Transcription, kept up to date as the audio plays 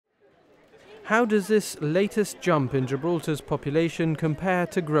How does this latest jump in Gibraltar's population compare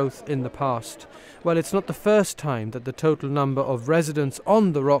to growth in the past? Well, it's not the first time that the total number of residents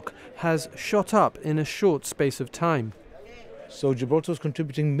on the rock has shot up in a short space of time. So Gibraltar was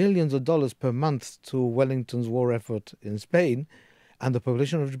contributing millions of dollars per month to Wellington's war effort in Spain, and the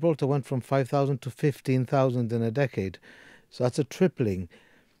population of Gibraltar went from 5,000 to 15,000 in a decade. So that's a tripling.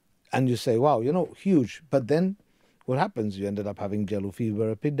 And you say, wow, huge. But then what happens? You ended up having yellow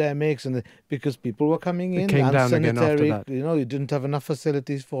fever epidemics, and because people were coming in, came down again after unsanitary, that. You didn't have enough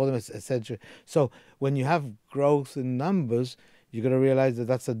facilities for them, etc. So when you have growth in numbers, you've got to realize that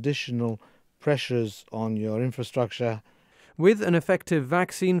that's additional pressures on your infrastructure. With an effective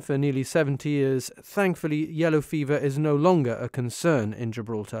vaccine for nearly 70 years, thankfully yellow fever is no longer a concern in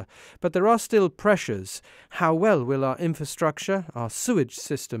Gibraltar. But there are still pressures. How well will our infrastructure, our sewage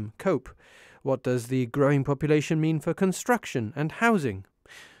system, cope? What does the growing population mean for construction and housing?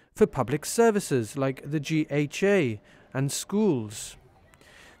 For public services like the GHA and schools?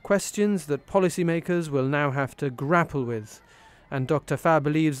 Questions that policymakers will now have to grapple with. And Dr. Fa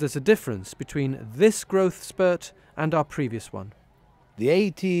believes there's a difference between this growth spurt and our previous one. The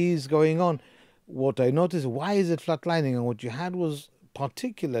 80s going on, what I noticed, why is it flatlining? And what you had was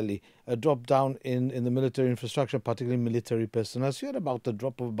particularly a drop down in the military infrastructure, particularly military personnel. So you had about a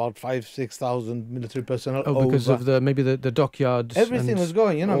drop of about 5,000-6,000 military personnel. Oh, because of maybe the dockyards. Everything was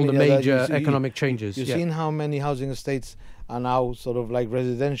going, all the major economic changes. You've seen how many housing estates are now sort of like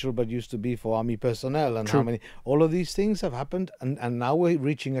residential, but used to be for army personnel, and how many. All of these things have happened, and now we're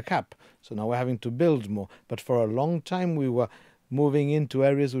reaching a cap. So now we're having to build more. But for a long time, we were moving into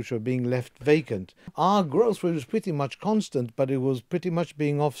areas which were being left vacant. Our growth rate was pretty much constant, but it was pretty much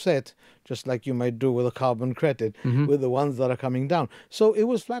being offset, just like you might do with a carbon credit, with the ones that are coming down. So it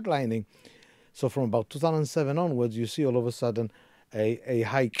was flatlining. So from about 2007 onwards, you see all of a sudden a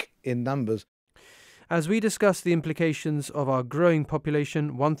hike in numbers. As we discuss the implications of our growing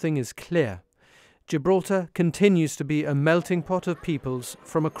population, one thing is clear. Gibraltar continues to be a melting pot of peoples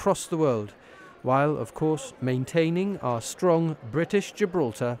from across the world, while, of course, maintaining our strong British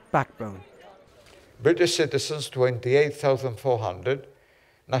Gibraltar backbone. British citizens 28,400,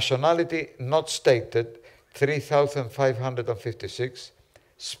 nationality not stated 3,556,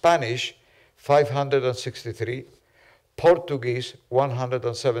 Spanish 563, Portuguese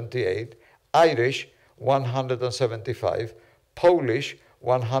 178, Irish 175, Polish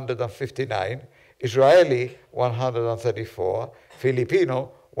 159, Israeli 134,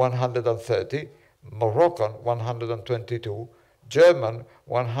 Filipino 130, Moroccan 122, German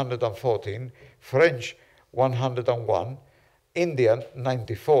 114, French 101, Indian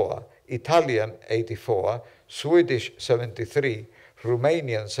 94, Italian 84, Swedish 73,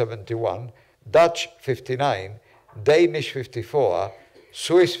 Romanian 71, Dutch 59, Danish 54,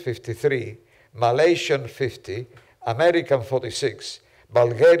 Swiss 53, Malaysian 50, American 46,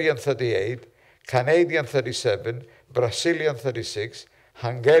 Bulgarian 38, Canadian 37, Brazilian 36,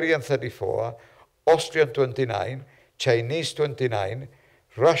 Hungarian 34, Austrian 29, Chinese 29,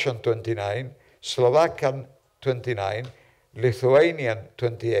 Russian 29, Slovakian 29, Lithuanian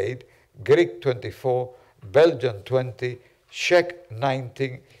 28, Greek 24, Belgian 20, Czech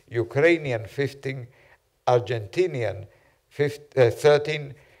 19, Ukrainian 15, Argentinian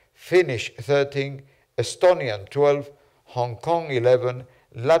 13, Finnish 13, Estonian 12, Hong Kong 11,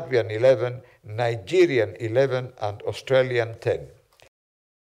 Latvian 11, Nigerian 11, and Australian 10.